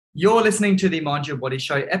You're listening to the Mind Your Body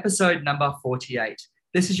Show, episode number 48.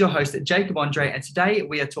 This is your host, Jacob Andre, and today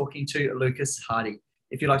we are talking to Lucas Hardie.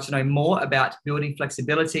 If you'd like to know more about building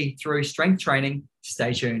flexibility through strength training,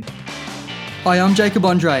 stay tuned. Hi, I'm Jacob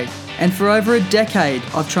Andre, and for over a decade,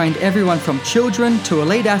 I've trained everyone from children to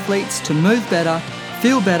elite athletes to move better,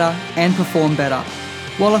 feel better, and perform better.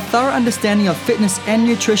 While a thorough understanding of fitness and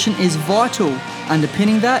nutrition is vital,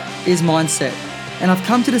 underpinning that is mindset. And I've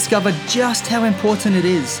come to discover just how important it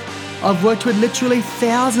is. I've worked with literally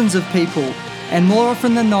thousands of people, and more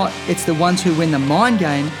often than not, it's the ones who win the mind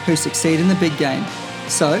game who succeed in the big game.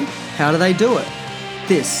 So, how do they do it?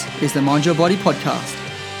 This is the Mind Your Body podcast.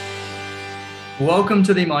 Welcome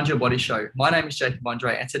to the Mind Your Body Show. My name is Jacob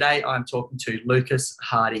Andre, and today I'm talking to Lucas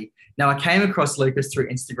Hardie. Now, I came across Lucas through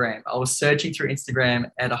Instagram. I was searching through Instagram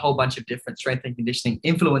at a whole bunch of different strength and conditioning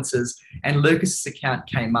influencers, and Lucas's account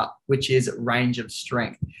came up, which is Range of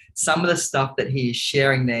Strength. Some of the stuff that he is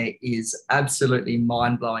sharing there is absolutely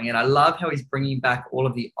mind-blowing, and I love how he's bringing back all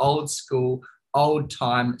of the old school,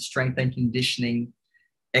 old-time strength and conditioning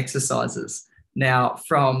exercises. Now,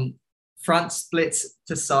 from front splits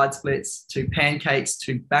to side splits to pancakes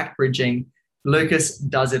to back bridging, Lucas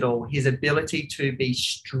does it all. His ability to be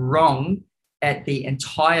strong at the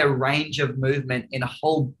entire range of movement in a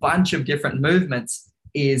whole bunch of different movements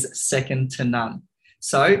is second to none.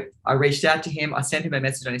 So I reached out to him. I sent him a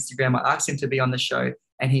message on Instagram. I asked him to be on the show,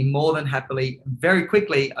 and he more than happily, very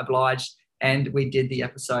quickly obliged, and we did the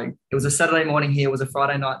episode. It was a Saturday morning here. It was a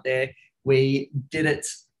Friday night there. We did it.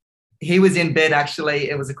 He was in bed,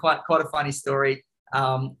 actually. It was quite a funny story.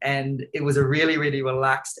 And it was a really, really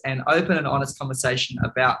relaxed and open and honest conversation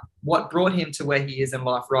about what brought him to where he is in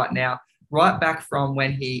life right now, right back from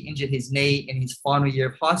when he injured his knee in his final year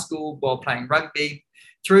of high school while playing rugby,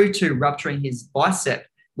 through to rupturing his bicep,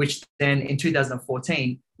 which then in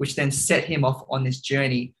 2014, which then set him off on this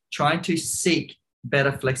journey, trying to seek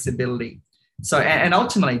better flexibility. So, and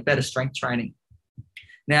ultimately better strength training.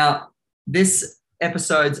 Now, this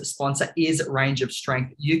episode's sponsor is Range of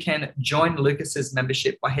Strength. You can join Lucas's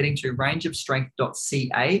membership by heading to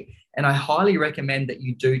rangeofstrength.ca, and I highly recommend that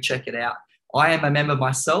you do check it out. I am a member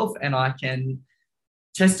myself, and I can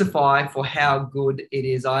testify for how good it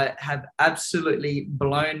is. I have absolutely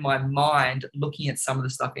blown my mind looking at some of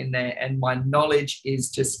the stuff in there, and my knowledge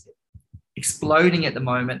is just exploding at the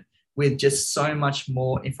moment with just so much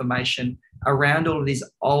more information around all of these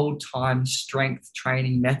old-time strength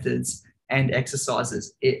training methods and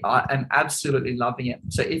exercises. I am absolutely loving it.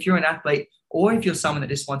 So if you're an athlete, or if you're someone that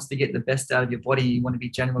just wants to get the best out of your body, you want to be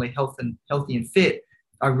generally healthy and fit,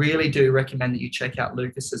 I really do recommend that you check out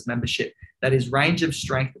Lucas's membership. That is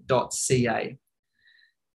rangeofstrength.ca.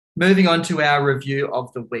 Moving on to our review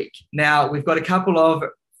of the week. Now, we've got a couple of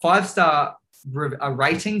 5-star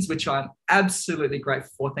ratings, which I'm absolutely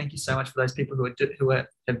grateful for. Thank you so much for those people who have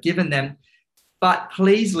given them. But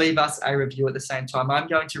please leave us a review at the same time. I'm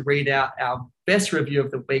going to read out our best review of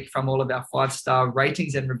the week from all of our 5-star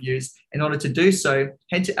ratings and reviews. In order to do so,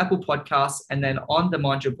 head to Apple Podcasts, and then on the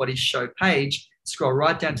Mind Your Body Show page, scroll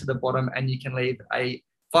right down to the bottom, and you can leave a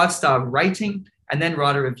 5-star rating and then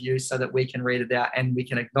write a review so that we can read it out and we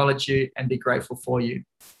can acknowledge you and be grateful for you.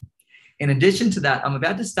 In addition to that, I'm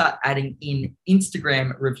about to start adding in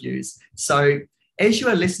Instagram reviews. So as you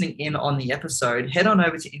are listening in on the episode, head on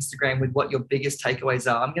over to Instagram with what your biggest takeaways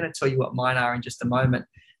are. I'm going to tell you what mine are in just a moment.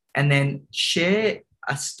 And then share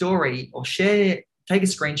a story, or take a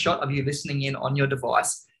screenshot of you listening in on your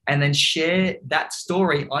device, and then share that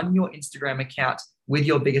story on your Instagram account with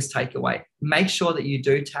your biggest takeaway. Make sure that you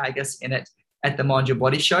do tag us in it at the Mind Your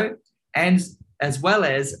Body Show, and as well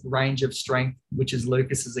as Range of Strength, which is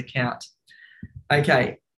Lucas's account.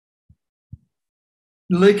 Okay.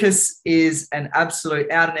 Lucas is an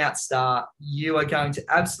absolute out-and-out star. You are going to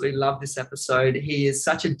absolutely love this episode. He is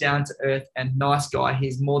such a down-to-earth and nice guy.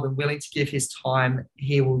 He's more than willing to give his time.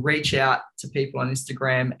 He will reach out to people on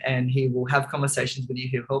Instagram, and he will have conversations with you.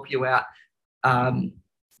 He'll help you out. I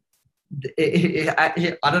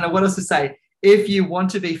don't know what else to say. If you want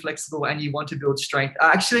to be flexible and you want to build strength,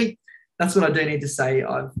 actually, that's what I do need to say.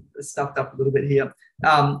 I've stuffed up a little bit here.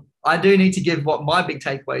 I do need to give what my big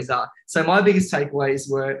takeaways are. So my biggest takeaways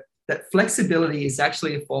were that flexibility is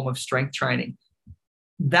actually a form of strength training.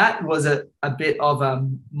 That was a bit of a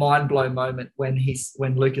mind blow moment when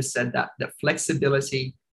Lucas said that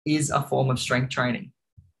flexibility is a form of strength training.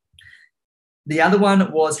 The other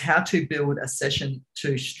one was how to build a session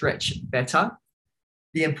to stretch better.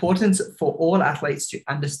 The importance for all athletes to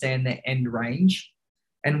understand their end range,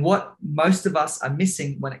 and what most of us are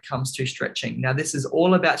missing when it comes to stretching. Now, this is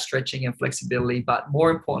all about stretching and flexibility, but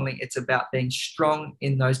more importantly, it's about being strong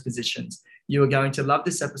in those positions. You are going to love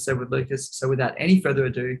this episode with Lucas. So without any further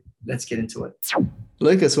ado, let's get into it.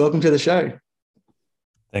 Lucas, welcome to the show.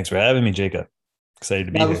 Thanks for having me, Jacob. Excited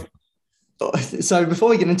to be here. So before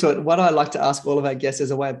we get into it, what I like to ask all of our guests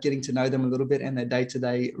as a way of getting to know them a little bit and their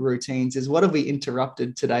day-to-day routines is, what have we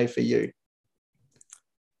interrupted today for you?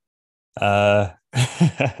 It's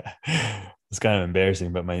kind of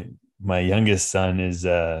embarrassing, but my youngest son is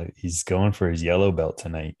he's going for his yellow belt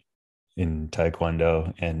tonight in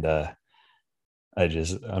Taekwondo, and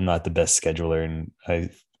I'm not the best scheduler, and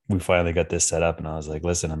we finally got this set up, and I was like,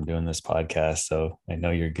 listen, I'm doing this podcast, so I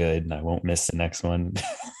know you're good and I won't miss the next one.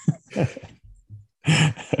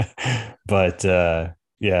 But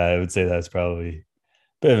yeah, I would say that's probably a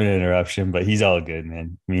bit of an interruption, but he's all good,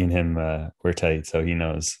 man. Me and him, we're tight, so he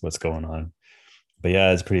knows what's going on. But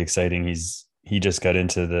yeah, it's pretty exciting. He just got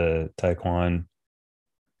into the Taekwondo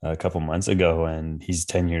a couple months ago, and he's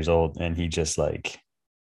 10 years old, and he just, like,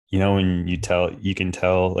 when you can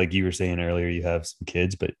tell, like you were saying earlier, you have some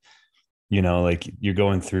kids, but like you're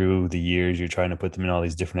going through the years, you're trying to put them in all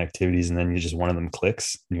these different activities, and then one of them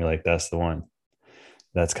clicks and you're like, that's the one.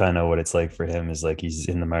 That's kind of what it's like for him, is like he's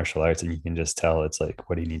in the martial arts, and you can just tell it's like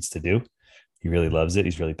what he needs to do. He really loves it.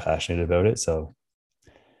 He's really passionate about it. So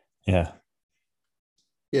yeah.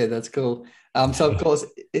 Yeah, that's cool. So of course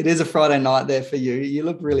it is a Friday night there for you. You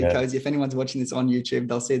look really cozy. If anyone's watching this on YouTube,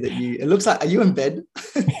 they'll see that it looks like, are you in bed?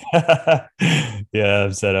 Yeah,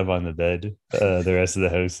 I'm set up on the bed. The rest of the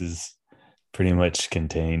house is pretty much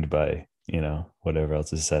contained by, whatever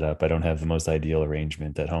else is set up. I don't have the most ideal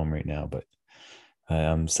arrangement at home right now, but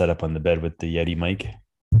I'm set up on the bed with the Yeti mic.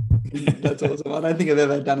 That's awesome. I don't think I've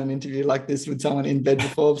ever done an interview like this with someone in bed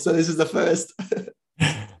before, so this is the first.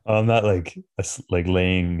 I'm not like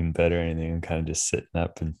laying in bed or anything. I'm kind of just sitting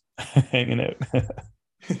up and hanging out.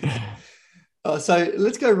 So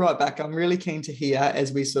let's go right back. I'm really keen to hear,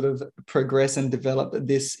 as we sort of progress and develop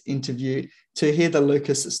this interview, to hear the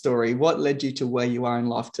Lucas story. What led you to where you are in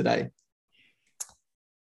life today?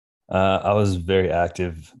 I was very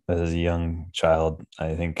active as a young child.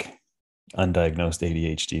 I think undiagnosed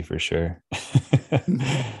ADHD for sure.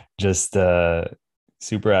 Just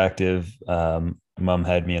super active. Mom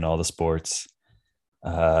had me in all the sports.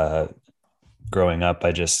 Growing up,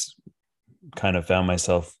 I just kind of found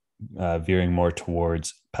myself veering more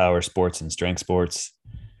towards power sports and strength sports.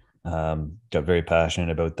 Got very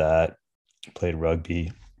passionate about that. Played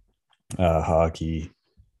rugby, hockey.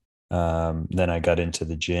 Then I got into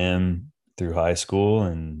the gym through high school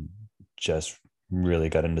and just really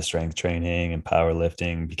got into strength training, and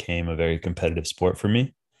powerlifting became a very competitive sport for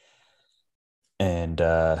me. And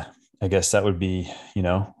I guess that would be,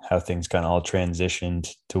 how things kind of all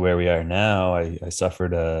transitioned to where we are now. I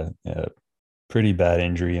suffered a pretty bad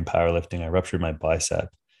injury in powerlifting. I ruptured my bicep,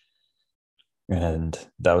 and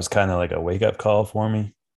that was kind of like a wake up call for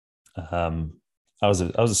me. I was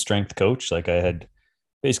a strength coach. Like, I had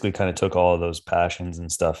basically kind of took all of those passions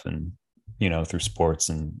and stuff, and, through sports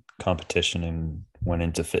and competition, and went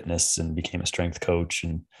into fitness and became a strength coach,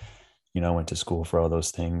 and, went to school for all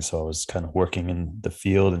those things. So I was kind of working in the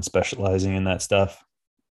field and specializing in that stuff.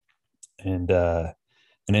 And an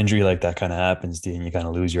injury like that kind of happens to you, and you kind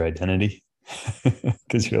of lose your identity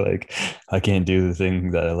because you're like, I can't do the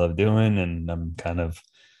thing that I love doing. And I'm kind of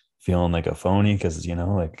feeling like a phony because,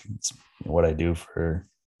 like, it's what I do for.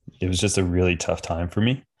 It was just a really tough time for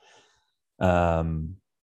me. And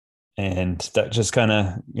that just kind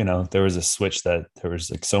of, there was a switch, that there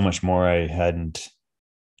was like so much more I hadn't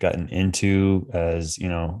gotten into as,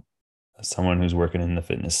 someone who's working in the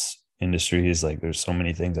fitness industry. Is like, there's so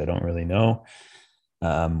many things I don't really know.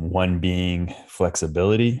 One being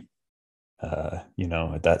flexibility.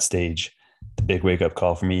 At that stage, the big wake up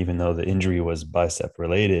call for me, even though the injury was bicep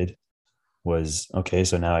related, was, okay,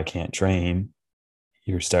 so now I can't train.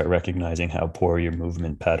 You start recognizing how poor your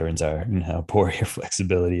movement patterns are and how poor your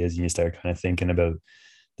flexibility is. And you start kind of thinking about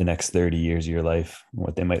the next 30 years of your life,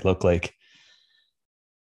 what they might look like.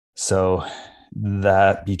 So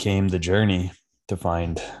that became the journey to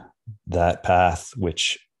find that path,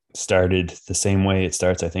 which started the same way it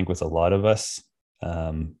starts, I think, with a lot of us.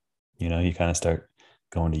 You kind of start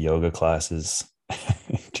going to yoga classes,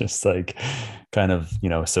 just like kind of,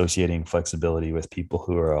 associating flexibility with people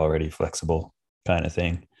who are already flexible, kind of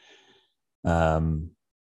thing. And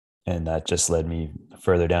that just led me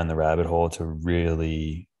further down the rabbit hole to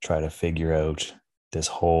really try to figure out this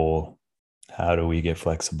whole, how do we get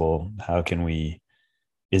flexible? How can we,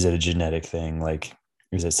 is it a genetic thing? Like,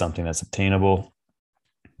 is it something that's obtainable?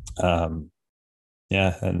 And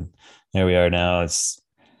there we are now. It's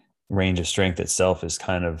range of strength itself is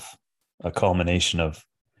kind of a culmination of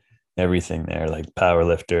everything there, like power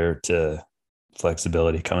lifter to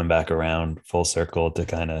flexibility, coming back around full circle to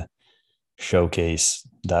kind of showcase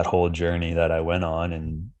that whole journey that I went on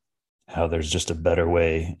and how there's just a better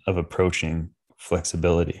way of approaching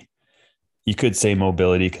flexibility. You could say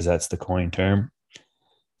mobility because that's the coin term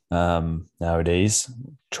nowadays.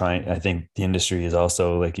 I think the industry is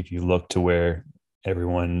also like, if you look to where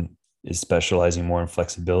everyone is specializing more in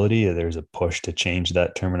flexibility, there's a push to change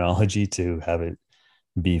that terminology to have it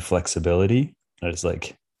be flexibility. It's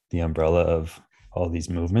like the umbrella of all these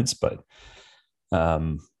movements, but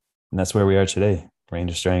and that's where we are today. Range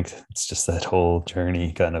of strength. It's just that whole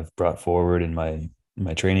journey kind of brought forward in my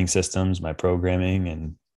training systems, my programming,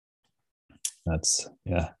 and that's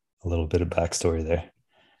a little bit of backstory there.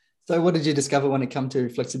 So what did you discover when it comes to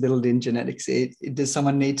flexibility in genetics? Does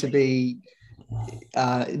someone need to be,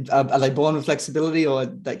 are they born with flexibility, or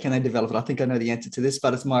can they develop it? I think I know the answer to this,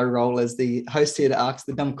 but it's my role as the host here to ask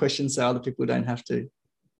the dumb questions so other people don't have to.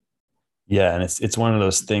 Yeah, and it's one of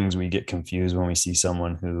those things we get confused when we see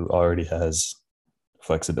someone who already has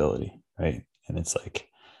flexibility, right? And it's like,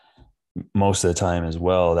 most of the time as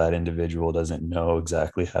well, that individual doesn't know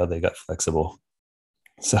exactly how they got flexible.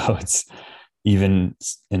 So it's, even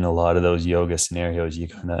in a lot of those yoga scenarios,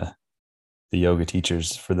 the yoga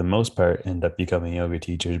teachers for the most part end up becoming yoga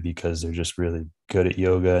teachers because they're just really good at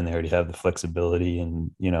yoga and they already have the flexibility.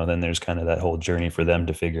 And, then there's kind of that whole journey for them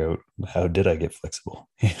to figure out, how did I get flexible?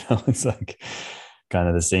 It's like kind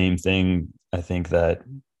of the same thing. I think that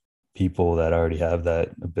people that already have that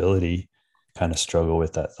ability kind of struggle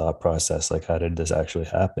with that thought process. Like, how did this actually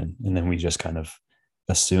happen? And then we just kind of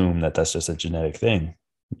assume that that's just a genetic thing,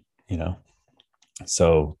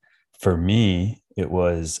 So for me, it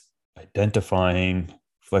was identifying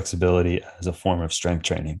flexibility as a form of strength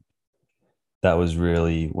training. That was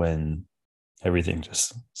really when everything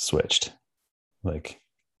just switched. Like,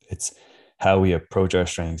 it's how we approach our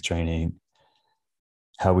strength training,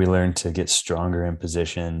 how we learn to get stronger in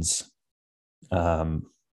positions.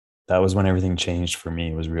 That was when everything changed for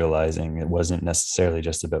me, was realizing it wasn't necessarily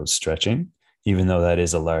just about stretching, even though that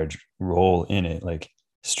is a large role in it. Like,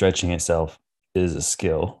 stretching itself is a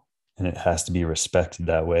skill and it has to be respected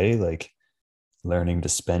that way. Like, learning to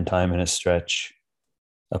spend time in a stretch,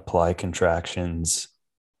 apply contractions,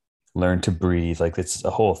 learn to breathe. Like, it's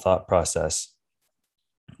a whole thought process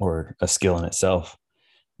or a skill in itself.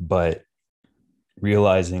 But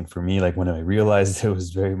realizing for me, like when I realized it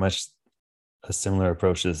was very much a similar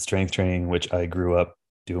approach to strength training, which I grew up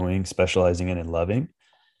doing, specializing in and loving,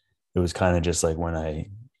 it was kind of just like when I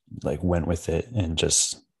went with it and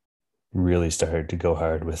just really started to go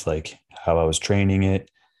hard with like how I was training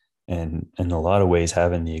it. And in a lot of ways,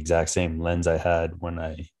 having the exact same lens I had when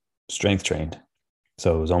I strength trained.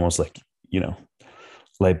 So it was almost like,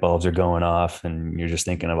 light bulbs are going off and you're just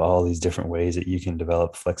thinking of all these different ways that you can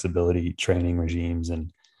develop flexibility training regimes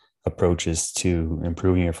and approaches to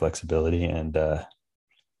improving your flexibility. And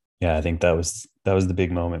I think that was the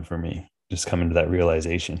big moment for me, just coming to that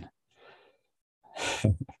realization.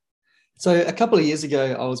 So a couple of years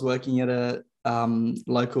ago, I was working at a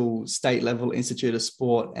local state level institute of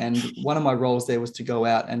sport. And one of my roles there was to go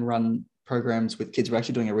out and run programs with kids. We're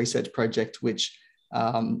actually doing a research project, which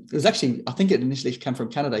it was actually, I think it initially came from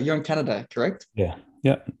Canada. You're in Canada, correct? Yeah.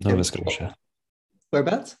 Nova Scotia.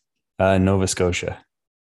 Whereabouts? Nova Scotia.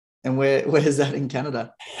 And where is that in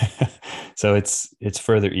Canada? So it's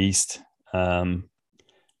further east. Do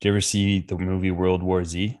you ever see the movie World War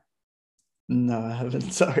Z? No, I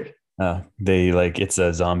haven't. Sorry. It's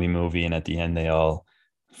a zombie movie, and at the end they all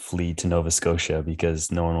flee to Nova Scotia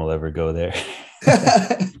because no one will ever go there.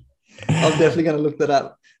 I'm definitely going to look that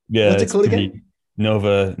up. Yeah, what's it called again?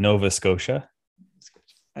 Nova Scotia.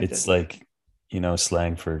 Okay. It's like,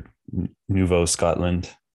 slang for Nouveau Scotland.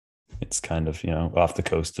 It's kind of, off the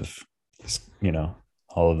coast of,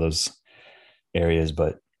 all of those areas.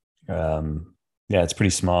 But it's pretty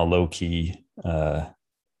small, low key. I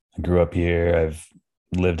grew up here. I've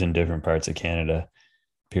lived in different parts of Canada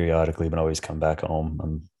periodically, but always come back home.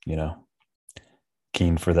 I'm,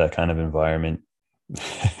 keen for that kind of environment.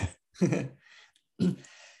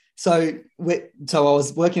 So I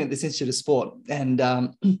was working at this Institute of Sport, and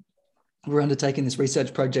we're undertaking this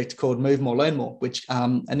research project called Move More, Learn More, which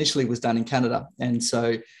initially was done in Canada. And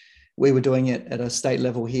so we were doing it at a state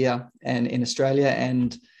level here and in Australia.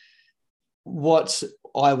 And what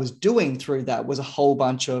I was doing through that was a whole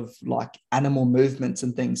bunch of like animal movements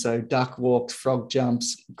and things. So duck walks, frog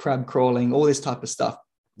jumps, crab crawling, all this type of stuff.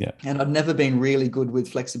 Yeah. And I'd never been really good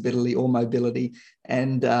with flexibility or mobility.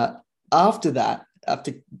 And after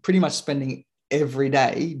pretty much spending every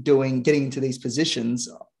day getting into these positions,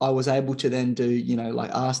 I was able to then do, like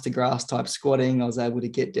ass to grass type squatting. I was able to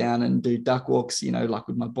get down and do duck walks, like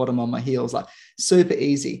with my bottom on my heels, like super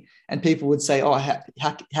easy. And people would say, oh,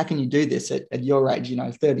 how can you do this at your age,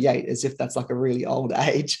 38, as if that's like a really old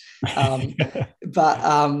age.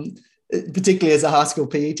 But particularly as a high school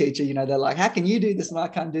PE teacher, they're like, how can you do this? And I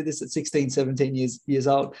can't do this at 16, 17 years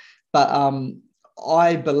old. But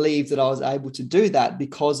I believe that I was able to do that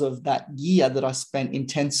because of that year that I spent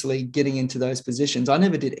intensely getting into those positions. I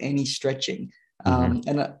never did any stretching.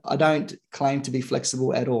 And I don't claim to be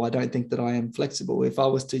flexible at all. I don't think that I am flexible. If I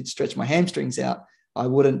was to stretch my hamstrings out, I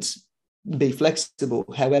wouldn't be flexible.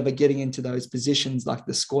 However, getting into those positions like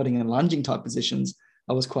the squatting and lunging type positions,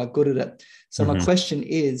 I was quite good at it. So my question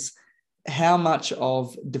is, how much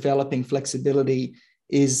of developing flexibility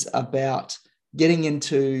is about getting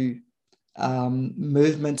into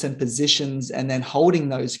movements and positions and then holding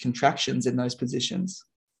those contractions in those positions?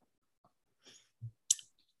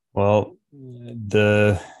 Well,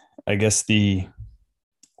 if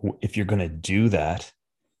you're going to do that,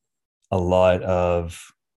 a lot of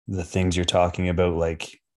the things you're talking about,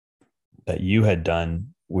 like that you had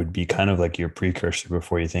done, would be kind of like your precursor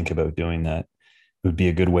before you think about doing that. It would be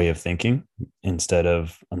a good way of thinking instead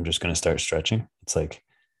of, I'm just going to start stretching. It's like,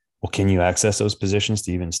 well, can you access those positions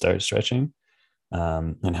to even start stretching?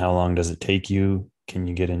 And how long does it take you? Can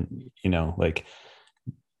you get in, like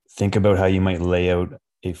think about how you might lay out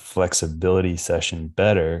a flexibility session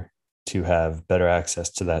better to have better access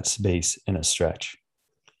to that space in a stretch.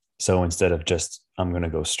 So instead of just, I'm going to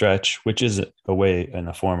go stretch, which is a way and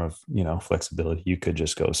a form of, flexibility, you could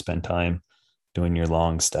just go spend time doing your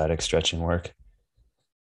long static stretching work.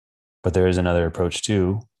 But there is another approach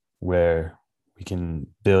too, where we can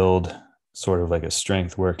build sort of like a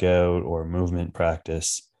strength workout or movement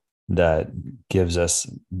practice that gives us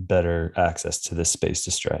better access to this space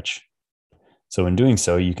to stretch. So in doing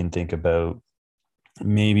so, you can think about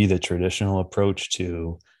maybe the traditional approach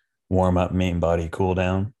to warm up, main body, cool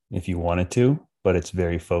down if you wanted to, but it's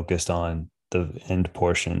very focused on the end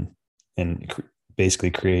portion and basically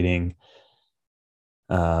creating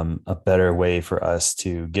a better way for us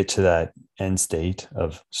to get to that end state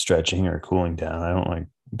of stretching or cooling down. I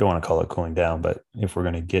don't want to call it cooling down, but if we're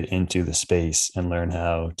going to get into the space and learn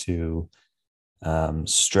how to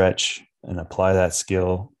stretch and apply that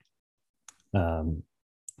skill,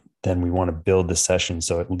 then we want to build the session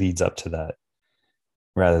so it leads up to that,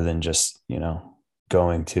 rather than just,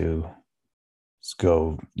 going to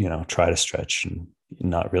go, try to stretch and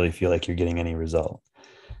not really feel like you're getting any result.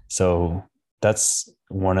 So that's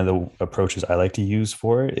one of the approaches I like to use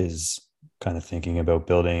for it, is kind of thinking about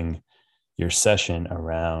building your session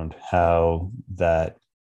around how that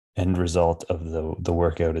end result of the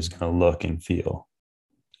workout is going to look and feel.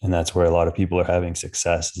 And that's where a lot of people are having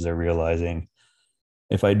success, is they're realizing,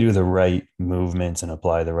 if I do the right movements and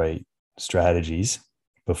apply the right strategies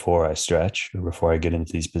before I stretch or before I get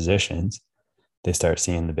into these positions, they start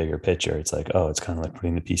seeing the bigger picture. It's like, oh, it's kind of like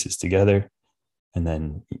putting the pieces together, and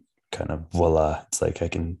then kind of voila, it's like I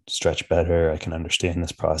can stretch better. I can understand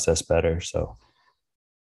this process better. So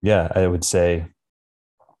yeah, I would say,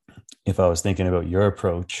 if I was thinking about your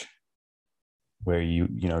approach where you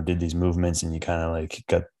did these movements and you kind of like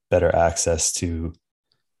got better access to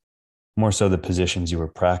more so the positions you were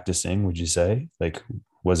practicing, would you say, like,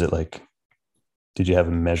 was it like, did you have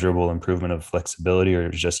a measurable improvement of flexibility, or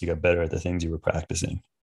it was just you got better at the things you were practicing?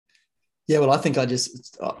 Yeah, well, I think it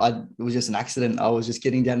was just an accident. I was just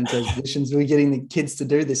getting down into those positions. We were getting the kids to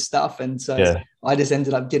do this stuff. And so I just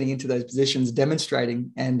ended up getting into those positions,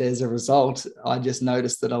 demonstrating. And as a result, I just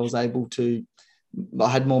noticed that I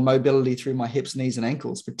had more mobility through my hips, knees, and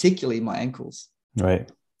ankles, particularly my ankles. Right.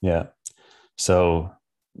 Yeah. So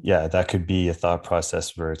yeah, that could be a thought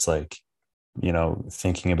process where it's like,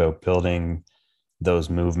 thinking about building those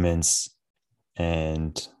movements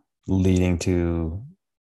and leading to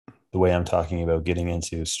the way I'm talking about getting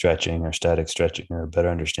into stretching or static stretching, or a better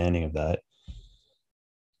understanding of that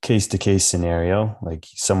case to case scenario. Like,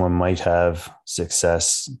 someone might have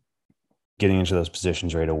success getting into those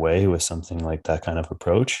positions right away with something like that kind of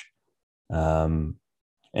approach. And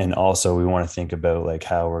also we want to think about like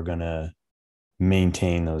how we're going to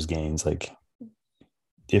maintain those gains. Like,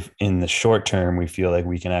 if in the short term we feel like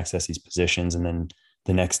we can access these positions, and then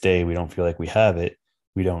the next day we don't feel like we have it,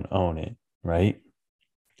 we don't own it, right?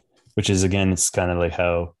 Which is, again, it's kind of like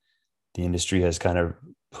how the industry has kind of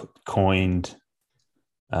coined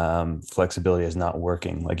flexibility as not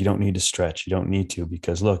working. Like, you don't need to stretch, you don't need to,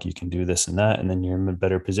 because look, you can do this and that, and then you're in a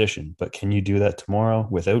better position. But can you do that tomorrow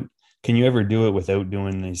can you ever do it without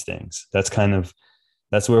doing these things? That's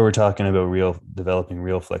where we're talking about developing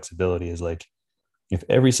real flexibility, is like, If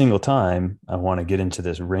every single time I want to get into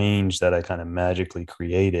this range that I kind of magically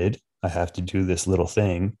created, I have to do this little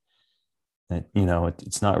thing. And,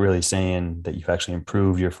 it's not really saying that you've actually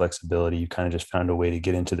improved your flexibility. You kind of just found a way to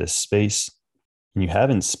get into this space, and you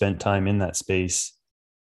haven't spent time in that space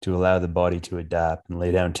to allow the body to adapt and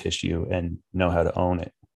lay down tissue and know how to own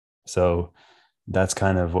it. So that's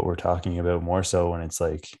kind of what we're talking about more so when it's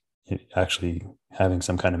like actually having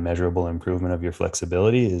some kind of measurable improvement of your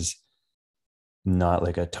flexibility is not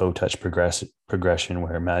like a toe touch progression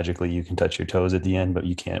where magically you can touch your toes at the end, but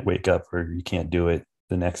you can't wake up or you can't do it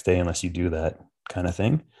the next day unless you do that kind of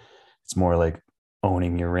thing. It's more like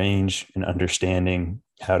owning your range and understanding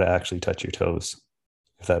how to actually touch your toes,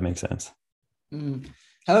 if that makes sense.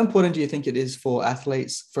 How important do you think it is for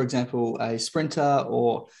athletes, for example, a sprinter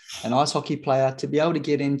or an ice hockey player, to be able to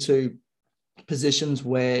get into positions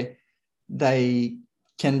where they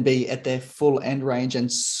can be at their full end range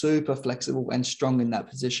and super flexible and strong in that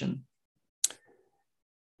position?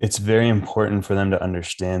 It's very important for them to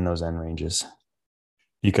understand those end ranges,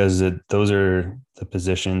 because those are the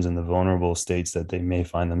positions and the vulnerable states that they may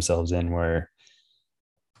find themselves in where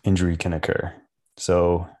injury can occur.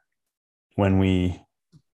 So when we,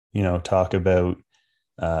 talk about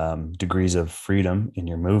degrees of freedom in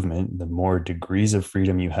your movement, the more degrees of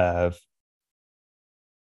freedom you have,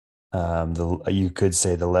 you could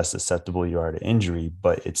say the less susceptible you are to injury,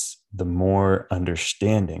 but it's the more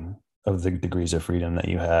understanding of the degrees of freedom that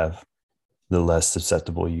you have, the less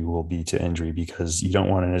susceptible you will be to injury, because you don't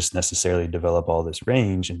want to just necessarily develop all this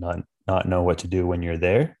range and not know what to do when you're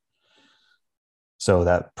there. So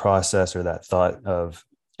that process or that thought of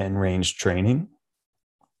end range training,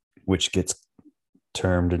 which gets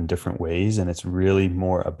termed in different ways, and it's really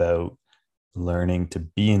more about learning to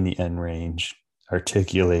be in the end range,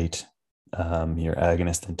 articulate your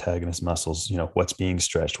agonist antagonist muscles, what's being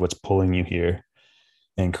stretched, what's pulling you here,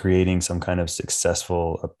 and creating some kind of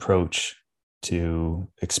successful approach to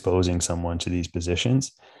exposing someone to these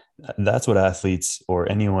positions. That's what athletes or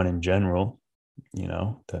anyone in general,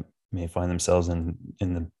 that may find themselves in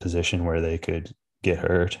the position where they could get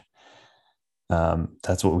hurt.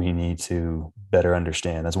 That's what we need to better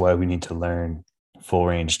understand. That's why we need to learn full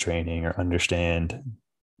range training or understand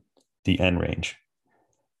the end range.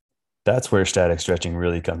 That's where static stretching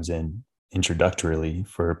really comes in introductorily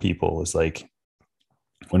for people. Is like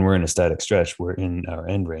when we're in a static stretch, we're in our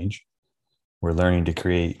end range. We're learning to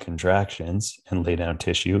create contractions and lay down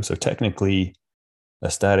tissue. So technically, a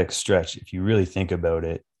static stretch, if you really think about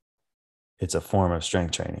it, it's a form of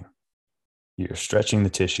strength training. You're stretching the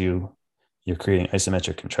tissue, you're creating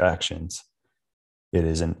isometric contractions.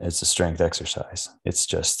 It's a strength exercise. It's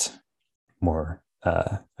just more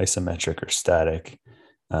isometric or static.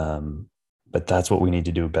 But that's what we need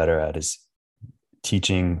to do better at, is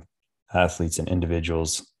teaching athletes and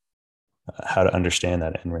individuals how to understand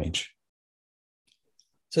that end range.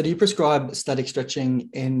 So do you prescribe static stretching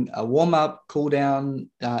in a warm-up, cool-down,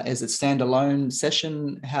 as a standalone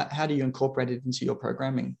session? How do you incorporate it into your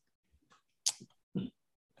programming?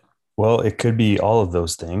 Well, it could be all of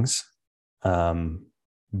those things.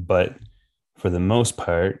 But for the most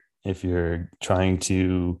part, if you're trying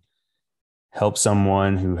to help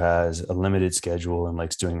someone who has a limited schedule and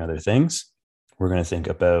likes doing other things, we're going to think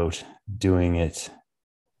about doing it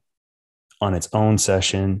on its own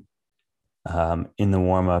session. In the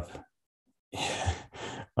warm-up.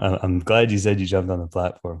 I'm glad you said you jumped on the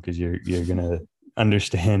platform, because you're going to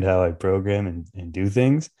understand how I program and do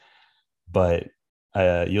things. But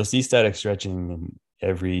you'll see static stretching in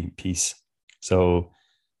every piece. So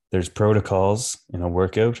there's protocols in a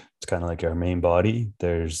workout. It's kind of like our main body.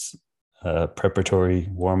 There's a preparatory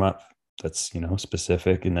warm-up that's,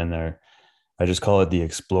 specific. And then I just call it the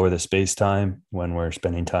explore the space time, when we're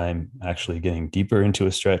spending time actually getting deeper into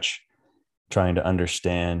a stretch, trying to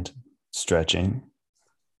understand stretching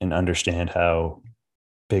and understand how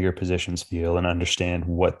bigger positions feel and understand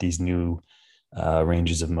what these new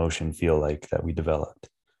ranges of motion feel like that we developed.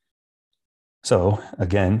 So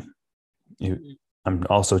again, I'm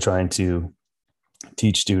also trying to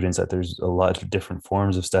teach students that there's a lot of different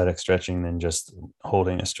forms of static stretching than just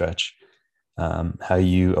holding a stretch. How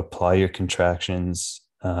you apply your contractions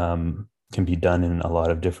can be done in a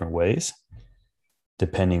lot of different ways,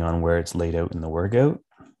 depending on where it's laid out in the workout.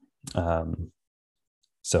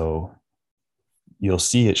 So you'll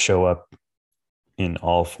see it show up in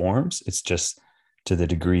all forms. It's just to the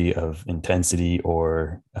degree of intensity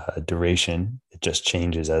or duration, it just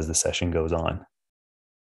changes as the session goes on.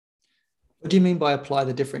 What do you mean by apply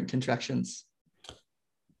the different contractions?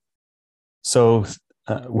 So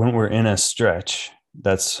when we're in a stretch,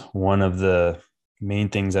 that's one of the main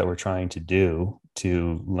things that we're trying to do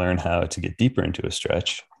to learn how to get deeper into a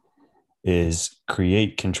stretch is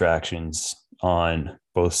create contractions on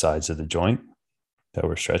both sides of the joint that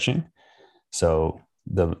we're stretching. So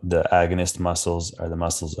the agonist muscles are the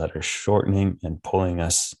muscles that are shortening and pulling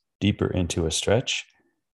us deeper into a stretch.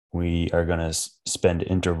 We are going to spend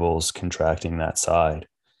intervals contracting that side.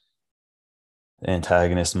 The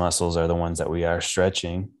antagonist muscles are the ones that we are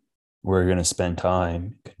stretching. We're going to spend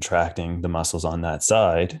time contracting the muscles on that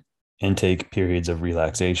side and take periods of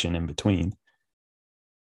relaxation in between.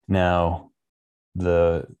 Now,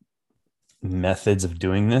 the methods of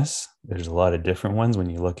doing this, there's a lot of different ones. When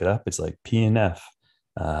you look it up, it's like PNF,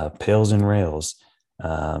 pails and rails,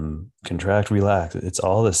 contract, relax. It's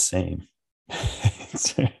all the same.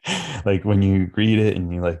 It's like when you read it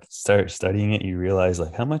and you like start studying it, you realize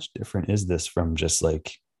like how much different is this from just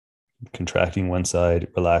like contracting one side,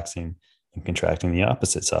 relaxing, and contracting the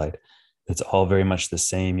opposite side. It's all very much the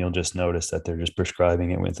same. You'll just notice that they're just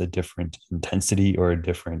prescribing it with a different intensity or a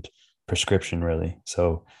different prescription, really.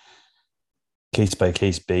 So case by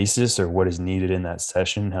case basis, or what is needed in that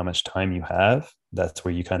session, how much time you have, that's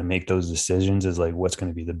where you kind of make those decisions, is like what's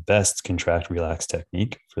going to be the best contract relax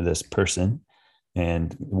technique for this person,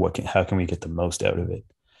 and how can we get the most out of it.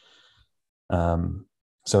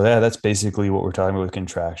 So yeah, that's basically what we're talking about with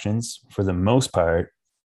contractions. For the most part,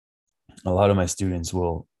 a lot of my students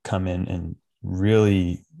will come in and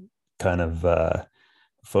really kind of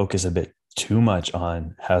focus a bit too much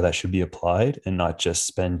on how that should be applied and not just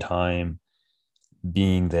spend time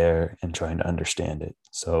being there and trying to understand it.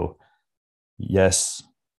 So yes,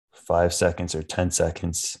 5 seconds or 10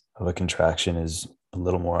 seconds of a contraction is a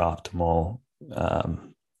little more optimal.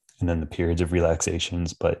 And then the periods of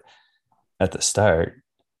relaxations, but at the start,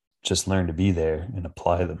 just learn to be there and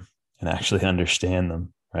apply them and actually understand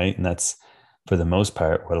them. Right. And that's, for the most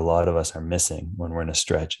part, what a lot of us are missing when we're in a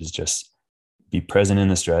stretch, is just be present in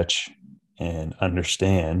the stretch and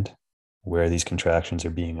understand where these contractions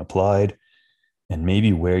are being applied and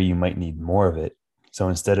maybe where you might need more of it. So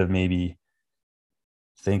instead of maybe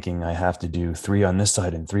thinking I have to do 3 on this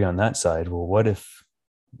side and 3 on that side, well, what if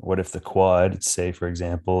the quad, say, for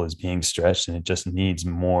example, is being stretched and it just needs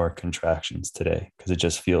more contractions today because it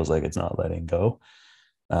just feels like it's not letting go?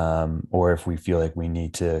 Or if we feel like we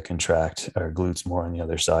need to contract our glutes more on the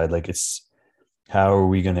other side, like it's, how are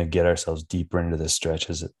we going to get ourselves deeper into the stretch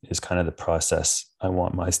is kind of the process I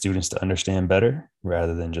want my students to understand better,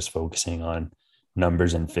 rather than just focusing on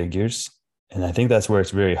numbers and figures. And I think that's where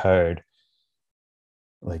it's very hard.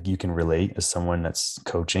 Like you can relate as someone that's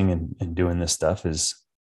coaching and doing this stuff, is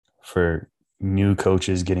for new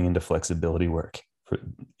coaches getting into flexibility work.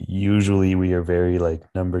 Usually we are very like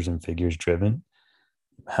numbers and figures driven.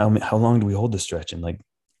 How long do we hold the stretch? And like,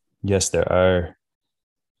 yes, there are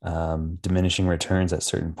diminishing returns at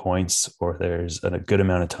certain points, or there's a good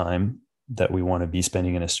amount of time that we want to be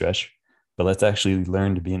spending in a stretch, but let's actually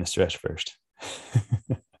learn to be in a stretch first,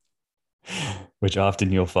 which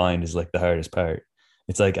often you'll find is like the hardest part.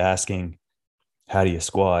 It's like asking, how do you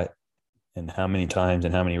squat and how many times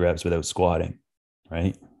and how many reps without squatting,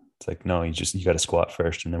 right? It's like, no, you got to squat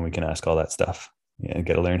first, and then we can ask all that stuff. Yeah, you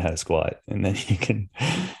got to learn how to squat, and then you can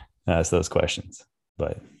ask those questions.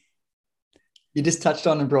 But you just touched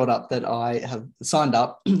on and brought up that I have signed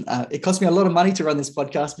up. It cost me a lot of money to run this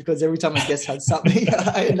podcast, because every time a guest had something,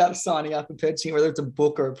 I end up signing up and purchasing, whether it's a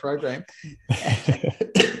book or a program.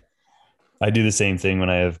 I do the same thing when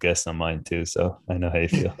I have guests on mine too, so I know how you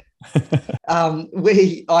feel.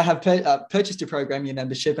 I have purchased your program, your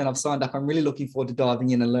membership, and I've signed up. I'm really looking forward to diving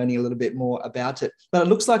in and learning a little bit more about it. But it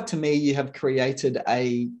looks like to me you have created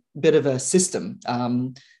a bit of a system,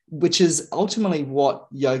 which is ultimately what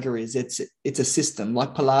yoga is. It's a system,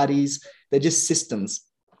 like Pilates. They're just systems.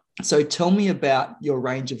 So tell me about your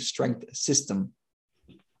range of strength system.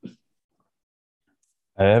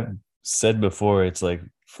 I have said before, it's like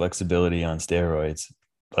flexibility on steroids,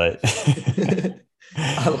 but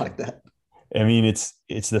I like that. I mean,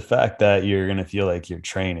 it's the fact that you're going to feel like you're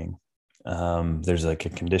training. There's like a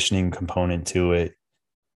conditioning component to it.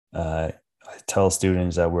 I tell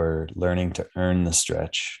students that we're learning to earn the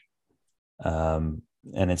stretch. And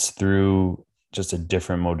it's through just a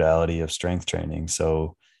different modality of strength training.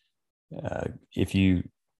 So if you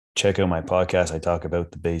check out my podcast, I talk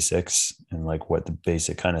about the basics and like what the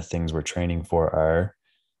basic kind of things we're training for are.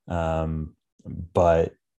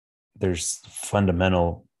 But there's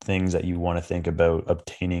fundamental things that you want to think about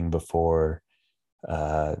obtaining before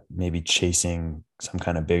maybe chasing some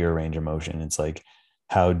kind of bigger range of motion. It's like,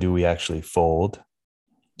 how do we actually fold?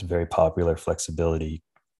 It's a very popular flexibility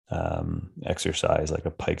exercise, like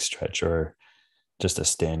a pike stretch or just a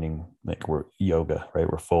standing, like we're yoga,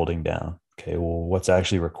 right? We're folding down. okay, well, what's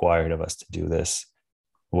actually required of us to do this?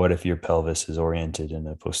 What if your pelvis is oriented in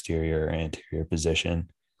a posterior or anterior position?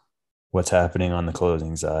 What's happening on the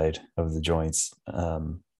closing side of the joints?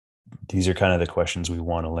 These are kind of the questions we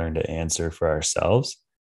want to learn to answer for ourselves.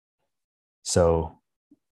 So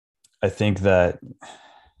I think that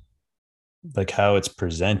like how it's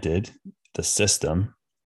presented, the system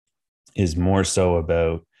is more so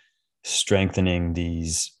about strengthening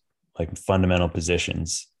these like fundamental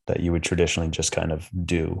positions that you would traditionally just kind of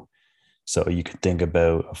do. So you could think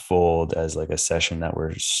about a fold as like a session that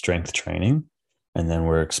we're strength training, and then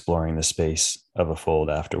we're exploring the space of a fold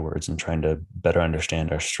afterwards and trying to better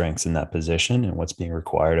understand our strengths in that position and what's being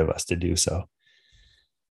required of us to do so.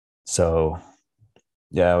 So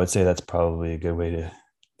yeah, I would say that's probably a good way to,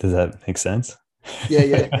 does that make sense?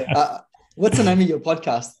 Yeah. What's the name of your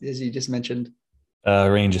podcast, as you just mentioned?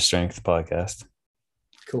 Range of Strength podcast.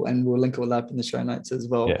 Cool. And we'll link all that up in the show notes as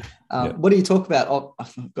well. Yeah. What do you talk about? Oh,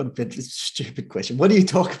 I've got a bit of a stupid question. What do you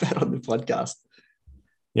talk about on the podcast?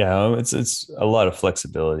 Yeah, it's a lot of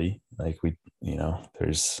flexibility. Like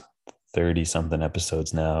there's 30 something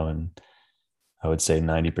episodes now, and I would say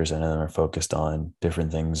 90% of them are focused on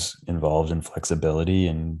different things involved in flexibility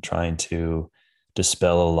and trying to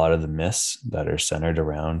dispel a lot of the myths that are centered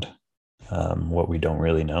around what we don't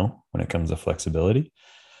really know when it comes to flexibility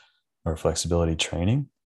or flexibility training.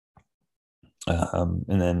 And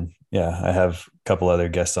then, I have a couple other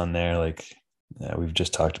guests on there. Like we've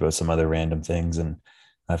just talked about some other random things, and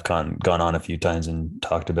I've gone on a few times and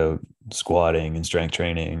talked about squatting and strength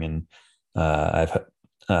training. And I've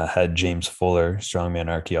had James Fuller, Strongman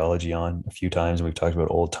Archaeology, on a few times. And we've talked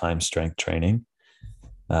about old time strength training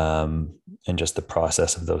and just the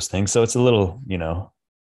process of those things. So it's a little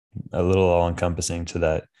all encompassing to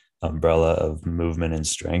that umbrella of movement and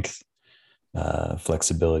strength,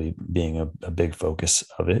 flexibility being a big focus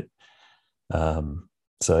of it.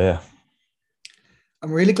 So yeah.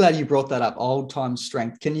 I'm really glad you brought that up, old time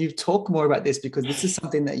strength. Can you talk more about this? Because this is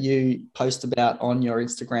something that you post about on your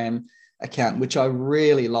Instagram account, which I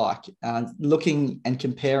really like, looking and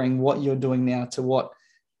comparing what you're doing now to what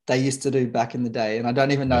they used to do back in the day. And I don't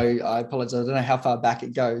even know, I apologize, I don't know how far back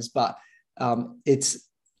it goes, but it's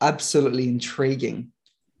absolutely intriguing.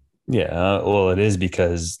 Yeah, well, it is,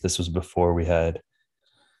 because this was before we had,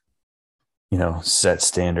 set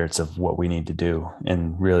standards of what we need to do.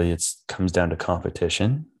 And really it comes down to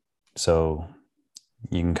competition. So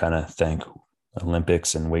you can kind of thank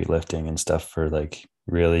Olympics and weightlifting and stuff for like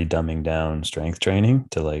really dumbing down strength training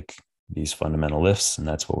to like these fundamental lifts. And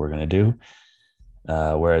that's what we're going to do.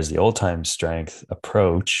 Whereas the old time strength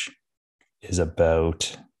approach is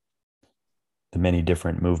about the many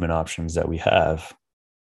different movement options that we have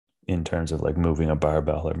in terms of like moving a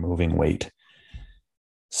barbell or moving weight.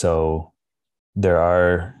 So there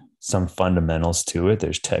are some fundamentals to it.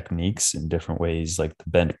 There's techniques in different ways. Like the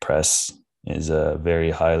bench press is a very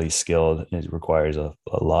highly skilled. It requires a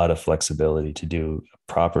lot of flexibility to do a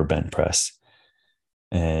proper bench press.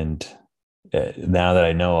 And now that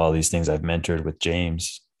I know all these things, I've mentored with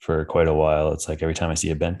James for quite a while. It's like every time I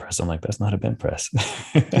see a bench press, I'm like, that's not a bench press.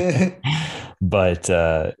 But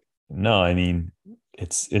no, I mean,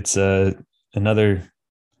 it's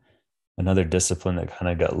another discipline that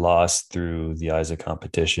kind of got lost through the eyes of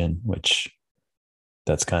competition, which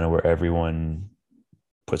that's kind of where everyone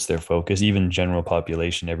puts their focus, even general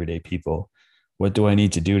population, everyday people. What do I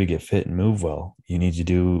need to do to get fit and move well? You need to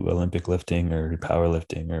do Olympic lifting or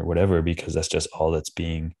powerlifting or whatever, because that's just all that's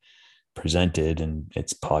being presented and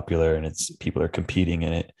it's popular and people are competing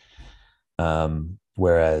in it.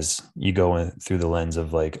 Whereas you go through the lens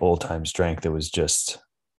of like old time strength, it was just,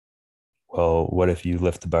 well, what if you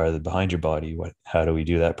lift the bar behind your body? How do we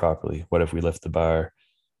do that properly? What if we lift the bar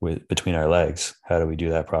between our legs? How do we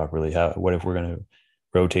do that properly? What if we're going to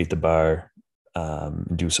rotate the bar,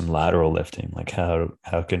 do some lateral lifting? Like how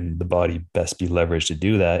can the body best be leveraged to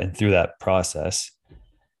do that? And through that process,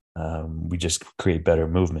 we just create better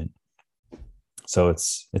movement. So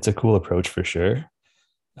it's a cool approach for sure.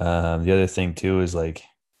 The other thing too is like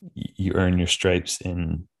you earn your stripes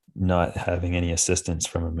in not having any assistance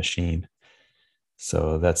from a machine.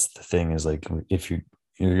 So that's the thing, is like, if you're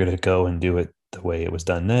going to go and do it the way it was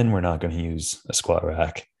done then, we're not going to use a squat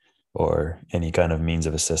rack or any kind of means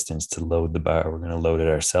of assistance to load the bar. We're going to load it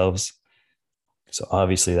ourselves. So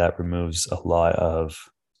obviously that removes a lot of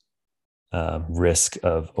risk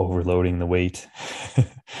of overloading the weight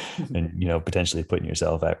and, potentially putting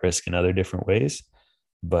yourself at risk in other different ways.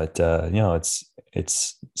 But,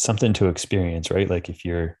 it's something to experience, right? Like if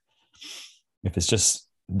it's just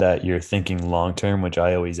that you're thinking long term, which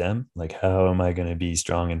I always am, like how am I going to be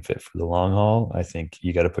strong and fit for the long haul? I think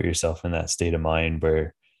you got to put yourself in that state of mind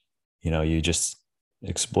where, you just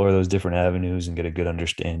explore those different avenues and get a good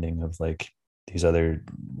understanding of like these other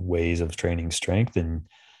ways of training strength, and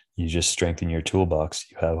you just strengthen your toolbox.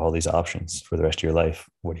 You have all these options for the rest of your life.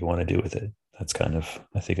 What do you want to do with it? That's kind of,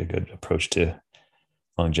 I think, a good approach to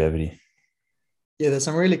longevity. Yeah, there's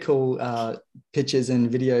some really cool pictures and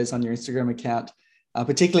videos on your Instagram account,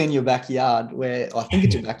 particularly in your backyard, where I think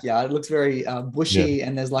it's your backyard. It looks very bushy, Yeah.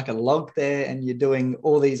 and there's like a log there, and you're doing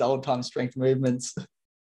all these old time strength movements.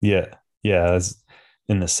 Yeah. Yeah. As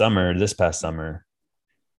in the summer, this past summer,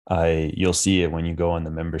 you'll see it when you go on the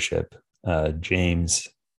membership. James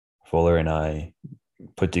Fuller and I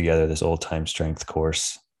put together this old time strength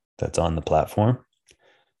course that's on the platform.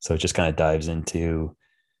 So it just kind of dives into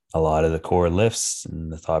a lot of the core lifts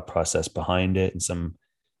and the thought process behind it, and some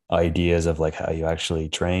ideas of like how you actually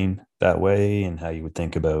train that way and how you would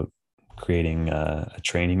think about creating a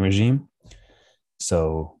training regime.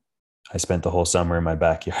 So I spent the whole summer in my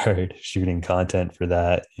backyard shooting content for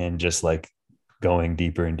that and just like going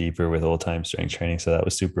deeper and deeper with old time strength training. So that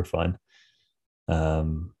was super fun. I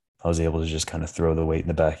was able to just kind of throw the weight in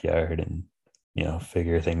the backyard and,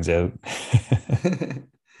 figure things out.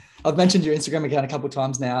 I've mentioned your Instagram account a couple of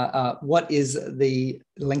times now. What is the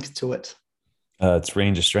link to it? It's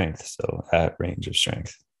Range of Strength. So at Range of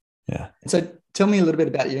Strength. Yeah. So tell me a little bit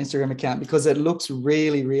about your Instagram account, because it looks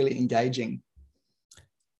really, really engaging.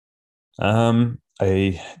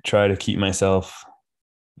 I try to keep myself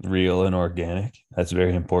real and organic. That's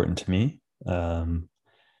very important to me. I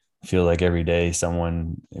feel like every day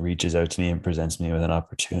someone reaches out to me and presents me with an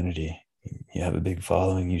opportunity. You have a big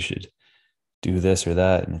following, you should do this or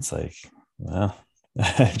that. And it's like, well,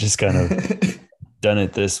 I just kind of done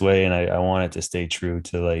it this way. And I want it to stay true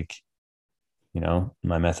to like,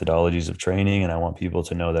 my methodologies of training. And I want people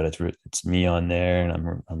to know that it's me on there,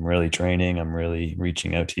 and I'm really training. I'm really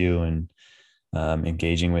reaching out to you and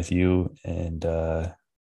engaging with you. And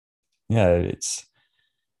yeah, it's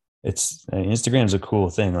Instagram's a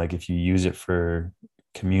cool thing. Like if you use it for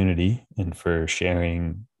community and for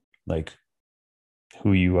sharing like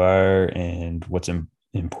who you are and what's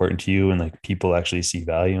important to you, and like people actually see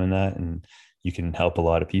value in that, and you can help a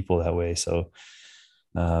lot of people that way. So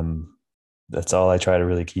that's all I try to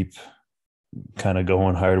really keep kind of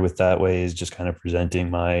going hard with that way, is just kind of presenting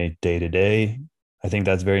my day to day. I think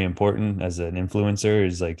that's very important as an influencer,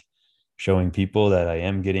 is like showing people that I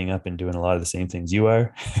am getting up and doing a lot of the same things you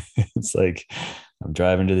are. It's like I'm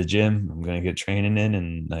driving to the gym, I'm going to get training in,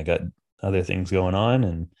 and I got other things going on.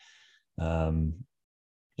 And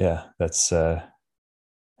yeah, that's how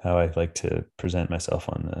I like to present myself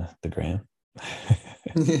on the gram.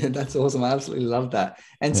 Yeah, that's awesome. I absolutely love that.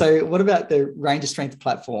 And so what about the Range of Strength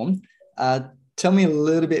platform? Tell me a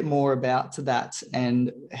little bit more about that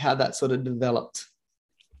and how that sort of developed.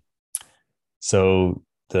 So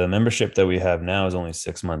the membership that we have now is only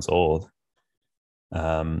 6 months old.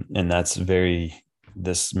 And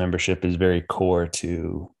this membership is very core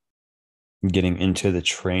to getting into the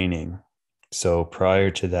training. So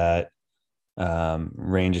prior to that,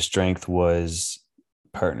 Range of Strength was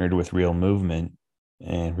partnered with Real Movement,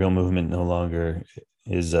 and Real Movement no longer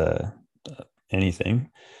is anything.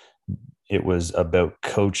 It was about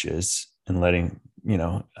coaches and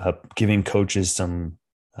giving coaches some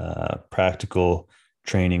practical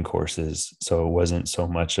training courses. So it wasn't so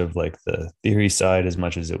much of like the theory side as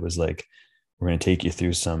much as it was like, we're going to take you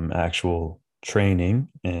through some actual training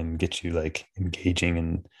and get you like engaging.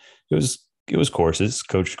 And it was courses,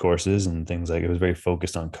 coach courses and things like it. It was very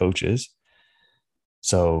focused on coaches.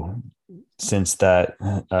 So since that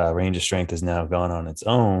Range of Strength has now gone on its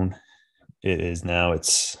own, it is now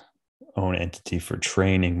its own entity for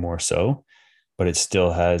training more so, but it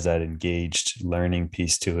still has that engaged learning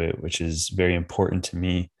piece to it, which is very important to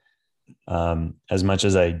me. As much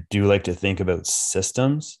as I do like to think about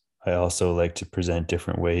systems, I also like to present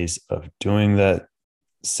different ways of doing that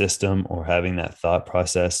system or having that thought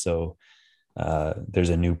process. So there's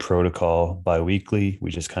a new protocol bi-weekly.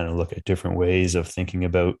 We just kind of look at different ways of thinking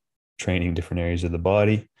about training different areas of the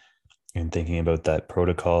body and thinking about that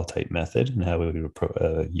protocol type method and how we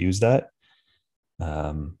would use that.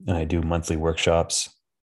 And I do monthly workshops,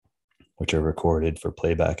 which are recorded for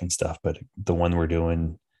playback and stuff. But the one we're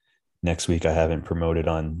doing next week, I haven't promoted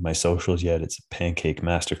on my socials yet. It's a pancake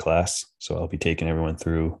masterclass. So I'll be taking everyone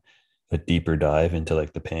through a deeper dive into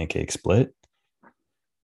like the pancake split.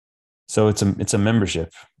 So it's a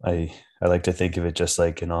membership. I like to think of it just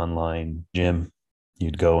like an online gym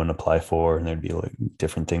you'd go and apply for, and there'd be like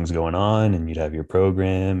different things going on, and you'd have your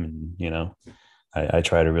program, and I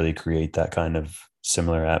try to really create that kind of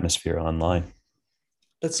similar atmosphere online.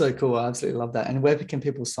 That's so cool. I absolutely love that. And where can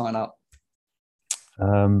people sign up?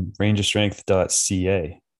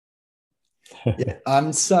 Rangeofstrength.ca. Yeah,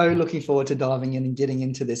 I'm so looking forward to diving in and getting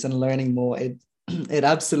into this and learning more. It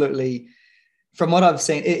absolutely, from what I've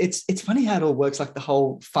seen, it's funny how it all works, like the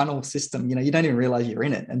whole funnel system. You know, you don't even realize you're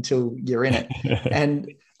in it until you're in it.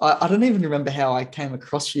 And I don't even remember how I came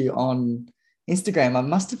across you on Instagram. I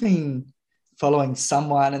must have been following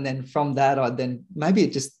someone, and then from that, I then maybe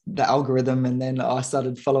it just the algorithm, and then I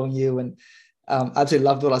started following you, and absolutely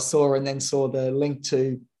loved what I saw, and then saw the link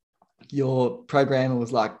to your program and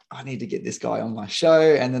was like, I need to get this guy on my show,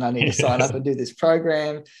 and then I need to sign up and do this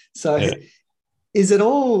program. So Yeah. is it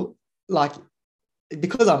all like,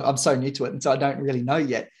 because I'm so new to it and so I don't really know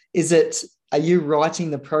yet, are you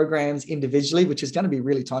writing the programs individually, which is going to be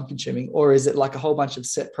really time consuming, or is it like a whole bunch of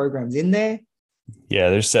set programs in there? Yeah,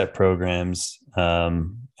 there's set programs.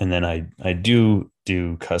 And then I do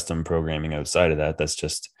custom programming outside of that. That's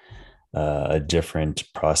just a different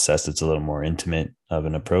process. It's a little more intimate of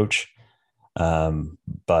an approach.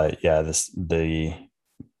 But yeah, the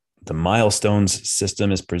milestones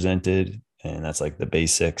system is presented, and that's like the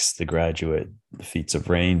basics, the graduate, the feats of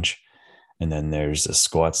range. And then there's the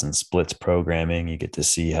squats and splits programming. You get to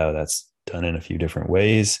see how that's done in a few different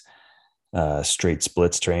ways. Straight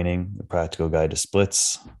splits training, the practical guide to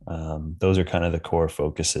splits. Those are kind of the core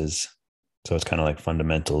focuses. So it's kind of like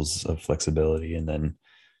fundamentals of flexibility, and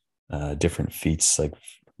then different feats like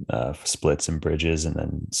splits and bridges, and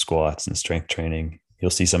then squats and strength training. You'll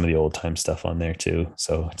see some of the old time stuff on there too.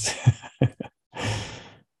 So it's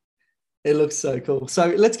It looks so cool.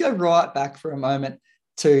 So let's go right back for a moment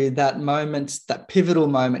to that moment, that pivotal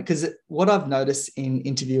moment, because what I've noticed in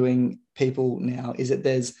interviewing people now is that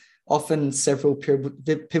there's often several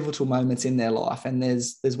pivotal moments in their life, and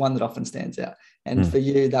there's one that often stands out. And for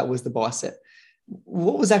you, that was the bicep.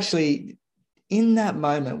 What was actually in that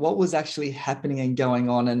moment? What was actually happening and going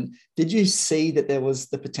on? And did you see that there was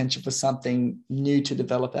the potential for something new to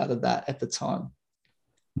develop out of that at the time?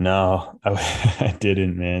 No, I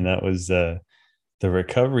didn't, man. That was the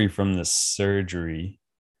recovery from the surgery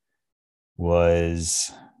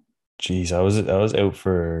was, geez, I was out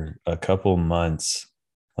for a couple months,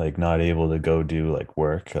 like not able to go do like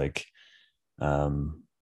work, like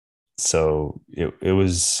so it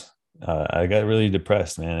was I got really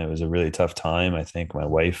depressed, man. It was a really tough time. I thank my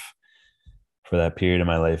wife for that period of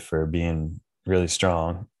my life for being really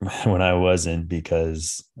strong when I wasn't,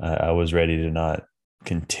 because I was ready to not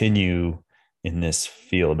continue in this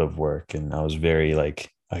field of work. And I was very like,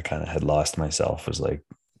 I kind of had lost myself, was like,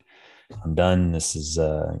 I'm done. This is,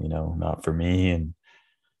 not for me.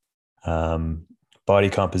 And body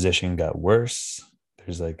composition got worse.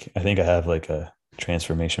 There's like, I think I have like a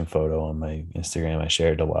transformation photo on my Instagram I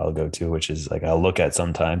shared a while ago too, which is like, I'll look at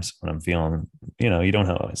sometimes when I'm feeling, you don't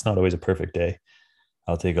know, it's not always a perfect day.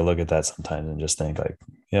 I'll take a look at that sometimes and just think like,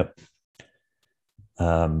 yep.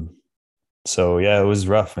 So yeah, it was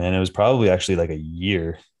rough, man. It was probably actually like a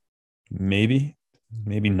year, maybe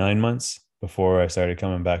 9 months before I started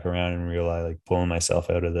coming back around and realized, like, pulling myself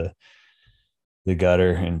out of the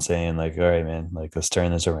gutter and saying like, all right, man, like, let's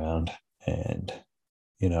turn this around. And,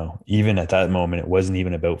 even at that moment, it wasn't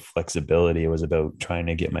even about flexibility. It was about trying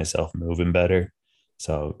to get myself moving better.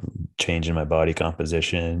 So changing my body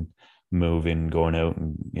composition, moving, going out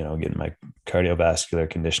and, getting my cardiovascular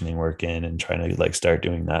conditioning work in, and trying to like start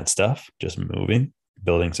doing that stuff, just moving,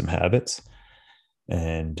 building some habits.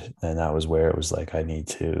 And that was where it was like, I need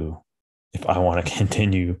to, if I want to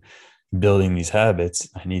continue building these habits,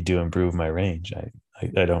 I need to improve my range. I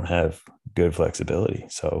don't have good flexibility.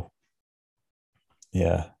 So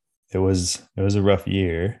yeah, it was a rough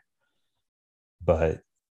year, but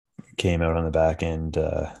came out on the back end,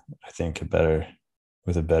 I think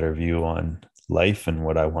with a better view on life and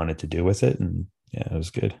what I wanted to do with it. And yeah, it was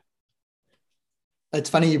good. It's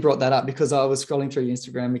funny you brought that up, because I was scrolling through your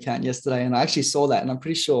Instagram account yesterday and I actually saw that, and I'm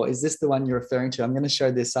pretty sure, is this the one you're referring to? I'm going to show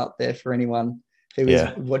this up there for anyone who is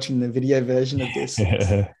watching the video version of this.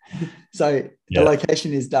 So the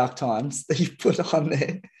location is Dark Times that you put on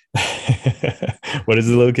there. What is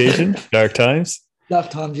the location? Dark Times? Dark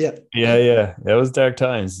Times, yeah. Yeah. That was Dark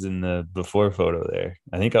Times in the before photo there.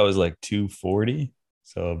 I think I was like 240,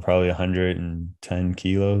 so probably 110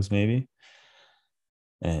 kilos maybe.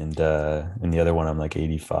 And in the other one, I'm like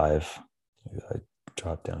 85. I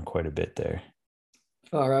dropped down quite a bit there.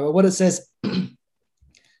 All right. Well, what it says,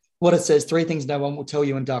 three things no one will tell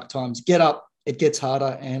you in dark times: get up, it gets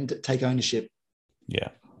harder, and take ownership. Yeah.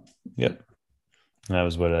 Yep. And that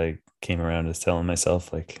was what I came around as telling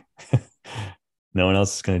myself, like, no one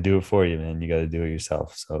else is going to do it for you, man. You got to do it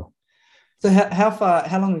yourself. So So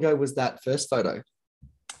how long ago was that first photo?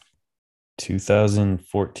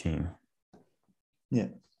 2014. Yeah.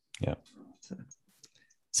 Yeah.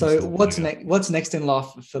 So what's next? What's next in life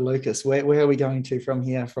for Lucas? Where are we going to from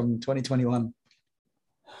here from 2021?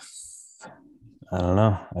 I don't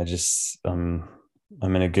know.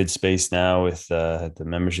 I'm in a good space now with the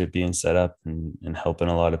membership being set up and helping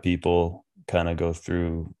a lot of people kind of go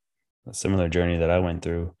through a similar journey that I went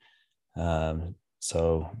through.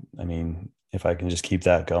 So, I mean, if I can just keep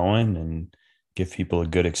that going and give people a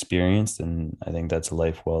good experience, then I think that's a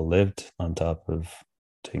life well lived, on top of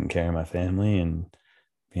taking care of my family and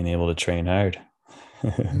being able to train hard.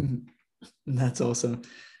 That's awesome.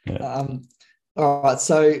 Yeah. All right.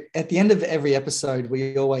 So at the end of every episode,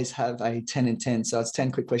 we always have a 10 and 10. So it's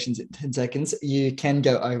 10 quick questions in 10 seconds. You can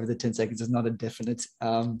go over the 10 seconds. It's not a definite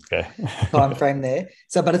Okay. time frame there.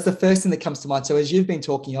 So, but it's the first thing that comes to mind. So as you've been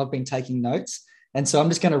talking, I've been taking notes. And so I'm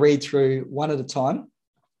just going to read through one at a time.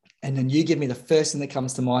 And then you give me the first thing that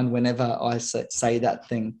comes to mind whenever I say that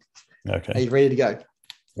thing. Okay. Are you ready to go?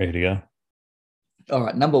 Ready to go. All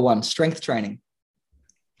right. Number 1, strength training.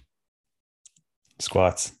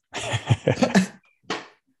 Squats.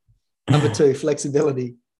 Number 2,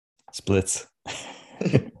 flexibility. Splits.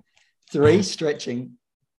 3, stretching.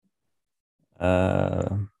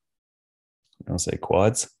 I'll say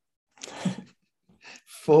quads.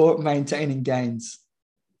 4, maintaining gains.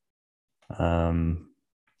 I'll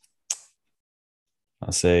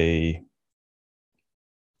say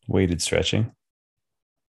weighted stretching.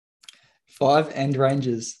 5, end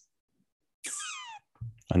ranges.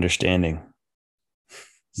 Understanding.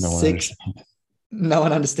 No 6, one understands. no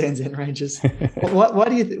one understands end ranges. Why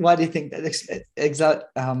do you think that?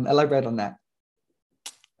 Elaborate on that.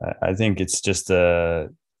 I think it's just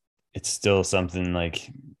it's still something like,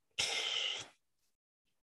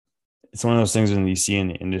 it's one of those things when you see in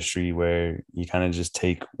the industry where you kind of just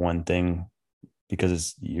take one thing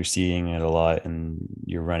because you're seeing it a lot and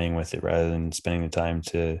you're running with it, rather than spending the time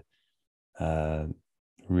to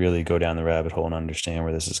really go down the rabbit hole and understand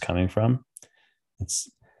where this is coming from. It's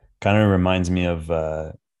kind of reminds me of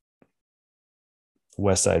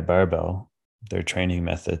West Side Barbell, their training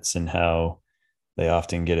methods, and how they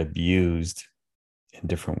often get abused in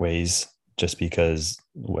different ways just because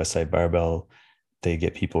West Side Barbell, they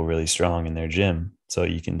get people really strong in their gym. So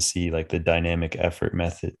you can see like the dynamic effort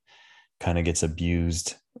method kind of gets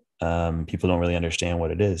abused. People don't really understand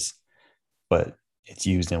what it is, but it's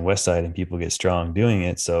used in West Side and people get strong doing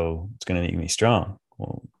it. So it's going to make me strong.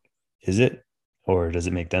 Well, is it? Or does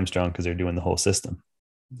it make them strong because they're doing the whole system?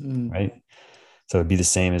 Right. So it'd be the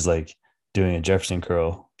same as like doing a Jefferson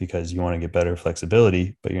curl because you want to get better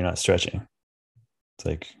flexibility, but you're not stretching. It's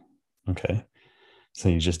like, okay. So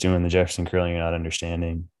you're just doing the Jefferson curl and you're not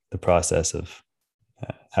understanding the process of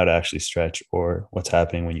how to actually stretch or what's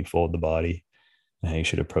happening when you fold the body and how you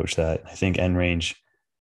should approach that. I think end range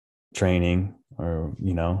training, or,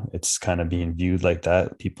 it's kind of being viewed like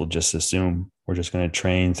that. People just assume we're just going to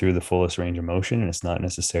train through the fullest range of motion, and it's not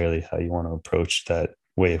necessarily how you want to approach that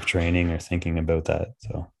way of training or thinking about that.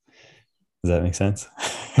 So does that make sense?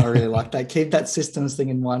 I really like that. Keep that systems thing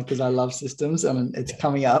in mind because I love systems and it's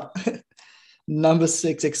coming up. Number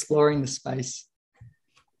 6, exploring the space.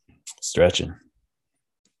 Stretching.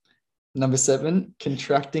 Number 7,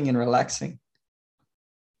 contracting and relaxing.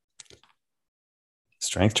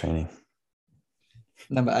 Strength training.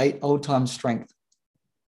 Number 8, old time strength.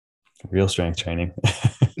 Real strength training.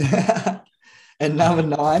 And number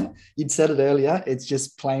 9, you'd said it earlier, it's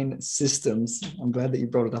just plain systems. I'm glad that you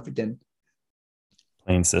brought it up again.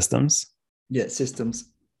 Plain systems? Yeah,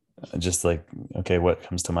 systems. Just like, okay, what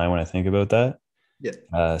comes to mind when I think about that?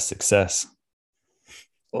 Yeah. Success.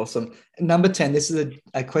 Awesome. Number 10, this is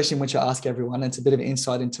a question which I ask everyone. It's a bit of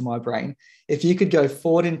insight into my brain. If you could go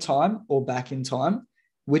forward in time or back in time,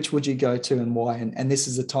 which would you go to and why? And this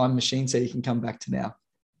is a time machine, so you can come back to now.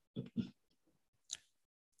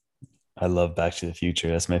 I love Back to the Future.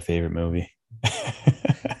 That's my favorite movie.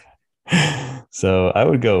 So I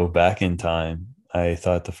would go back in time. I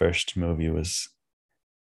thought the first movie was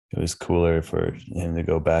cooler for him to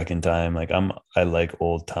go back in time. Like I like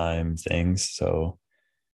old time things. So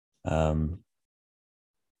in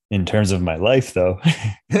terms of my life though,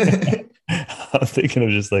 I'm thinking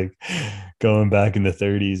of just like going back in the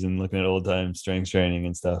 30s and looking at old time strength training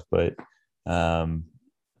and stuff. But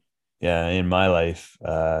yeah, in my life,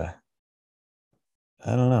 I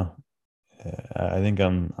don't know. I think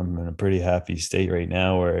I'm in a pretty happy state right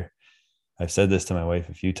now where I've said this to my wife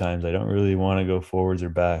a few times. I don't really want to go forwards or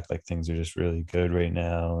back. Like things are just really good right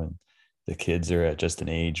now. And the kids are at just an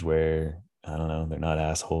age where I don't know, they're not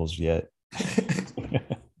assholes yet.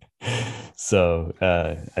 So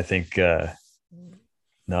I think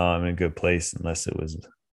no, I'm in a good place, unless it was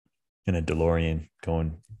in a DeLorean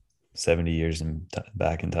going 70 years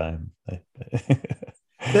back in time.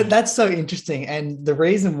 That's so interesting. And the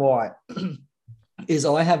reason why is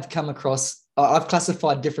I've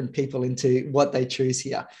classified different people into what they choose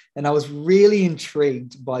here. And I was really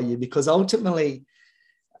intrigued by you because ultimately,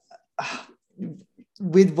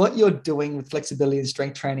 with what you're doing with flexibility and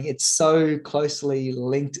strength training, it's so closely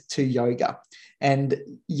linked to yoga. And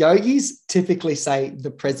yogis typically say the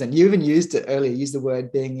present. You even used it earlier, used the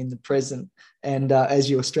word being in the present, and as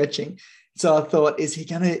you were stretching. So I thought, is he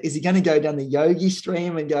gonna go down the yogi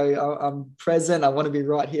stream and go, oh, I'm present, I want to be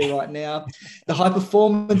right here, right now? The high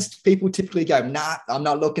performance people typically go, nah, I'm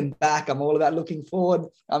not looking back. I'm all about looking forward.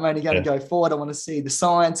 I'm only going to go forward. I want to see the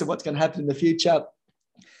science of what's going to happen in the future.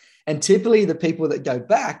 And typically the people that go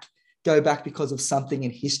back because of something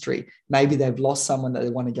in history. Maybe they've lost someone that they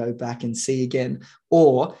want to go back and see again,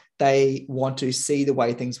 or they want to see the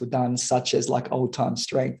way things were done, such as like old time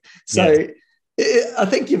strength. So I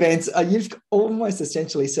think you've almost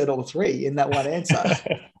essentially said all three in that one answer.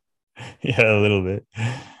 Yeah, a little bit.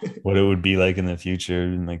 What it would be like in the future,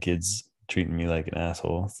 and my kids treating me like an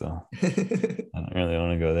asshole. So I don't really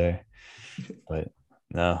want to go there. But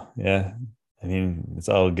no, yeah. I mean, it's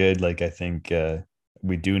all good. Like, I think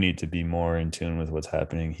we do need to be more in tune with what's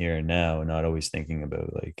happening here and now, and not always thinking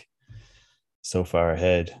about like so far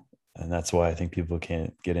ahead. And that's why I think people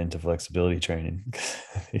can't get into flexibility training.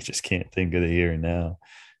 They just can't think of the here and now.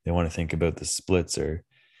 They want to think about the splits, or,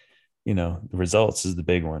 the results is the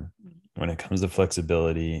big one. When it comes to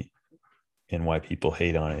flexibility and why people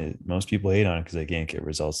hate on it, most people hate on it because they can't get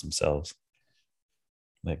results themselves.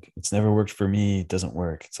 Like, it's never worked for me. It doesn't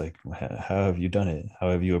work. It's like, how have you done it?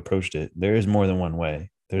 How have you approached it? There is more than one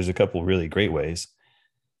way. There's a couple really great ways.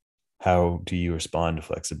 How do you respond to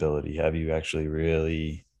flexibility? Have you actually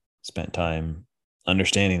really spent time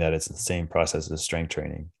understanding that it's the same process as strength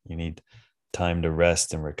training? You need time to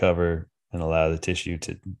rest and recover and allow the tissue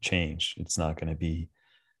to change. It's not going to be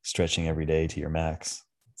stretching every day to your max.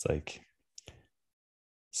 It's like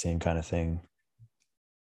same kind of thing.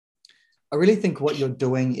 I really think what you're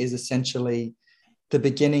doing is essentially the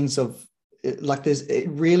beginnings of, like, it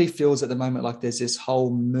really feels at the moment like there's this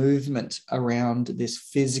whole movement around this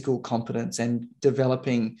physical competence and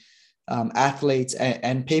developing athletes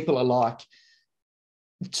and people alike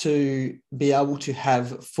to be able to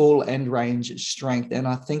have full end range strength. And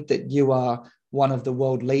I think that you are one of the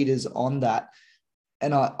world leaders on that.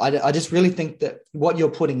 And I just really think that what you're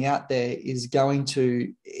putting out there is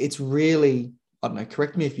it's really, I don't know,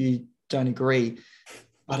 correct me if you don't agree,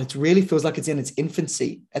 but it really feels like it's in its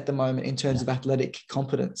infancy at the moment in terms of athletic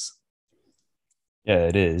competence. Yeah,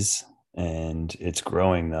 it is. And it's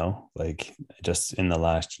growing though. Like, just in the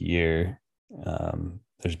last year,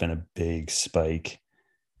 there's been a big spike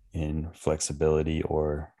in flexibility,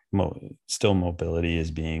 or still mobility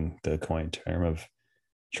is being the coined term of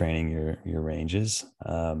training your ranges.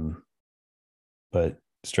 But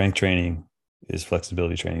strength training is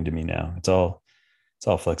flexibility training to me now. It's all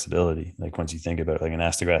flexibility. Like, once you think about it, like an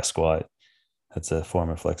ass-to-grass squat, that's a form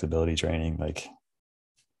of flexibility training. Like,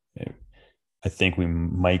 I think we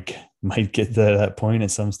might get to that point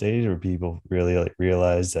at some stage where people really like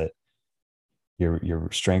realize that your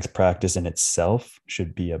strength practice in itself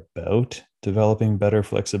should be about developing better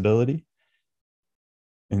flexibility.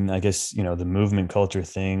 And I guess, the movement culture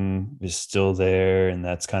thing is still there. And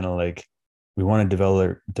that's kind of like, we want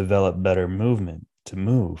to develop better movement to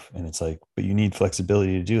move. And it's like, but you need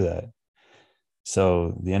flexibility to do that.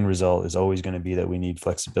 So the end result is always going to be that we need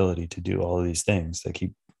flexibility to do all of these things. They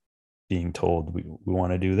keep being told, we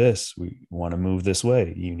want to do this. We want to move this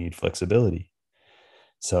way. You need flexibility.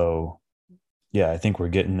 So yeah, I think we're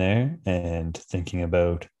getting there, and thinking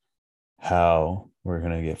about how we're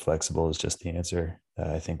going to get flexible is just the answer that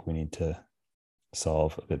I think we need to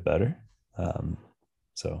solve a bit better.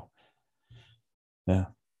 So yeah,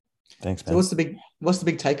 thanks, man. So what's the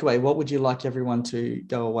big takeaway? What would you like everyone to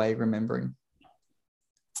go away remembering?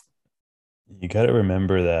 You got to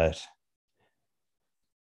remember that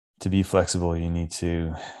to be flexible, you need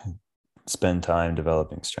to spend time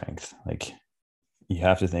developing strength. Like, you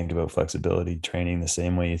have to think about flexibility training the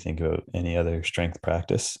same way you think about any other strength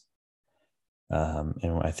practice.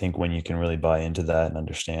 And I think when you can really buy into that and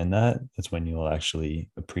understand that, that's when you'll actually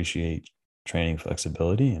appreciate training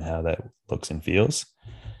flexibility and how that looks and feels.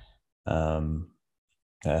 I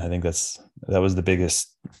think that was the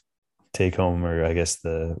biggest take home, or I guess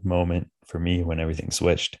the moment for me when everything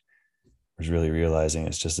switched, was really realizing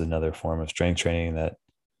it's just another form of strength training that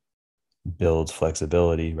build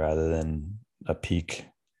flexibility rather than a peak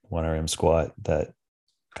 1RM squat that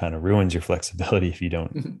kind of ruins your flexibility if you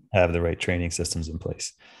don't have the right training systems in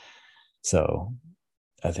place. So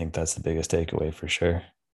I think that's the biggest takeaway for sure.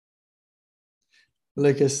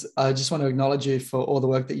 Lucas, I just want to acknowledge you for all the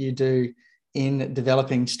work that you do in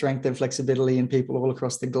developing strength and flexibility in people all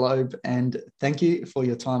across the globe. And thank you for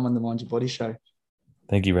your time on the Mind Your Body show.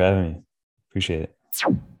 Thank you for having me. Appreciate it.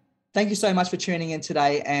 Thank you so much for tuning in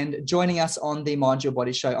today and joining us on the Mind Your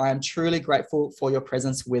Body show. I am truly grateful for your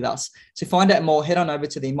presence with us. To find out more, head on over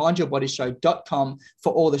to the mindyourbodyshow.com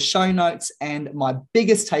for all the show notes and my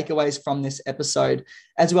biggest takeaways from this episode,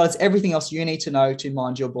 as well as everything else you need to know to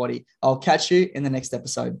mind your body. I'll catch you in the next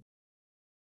episode.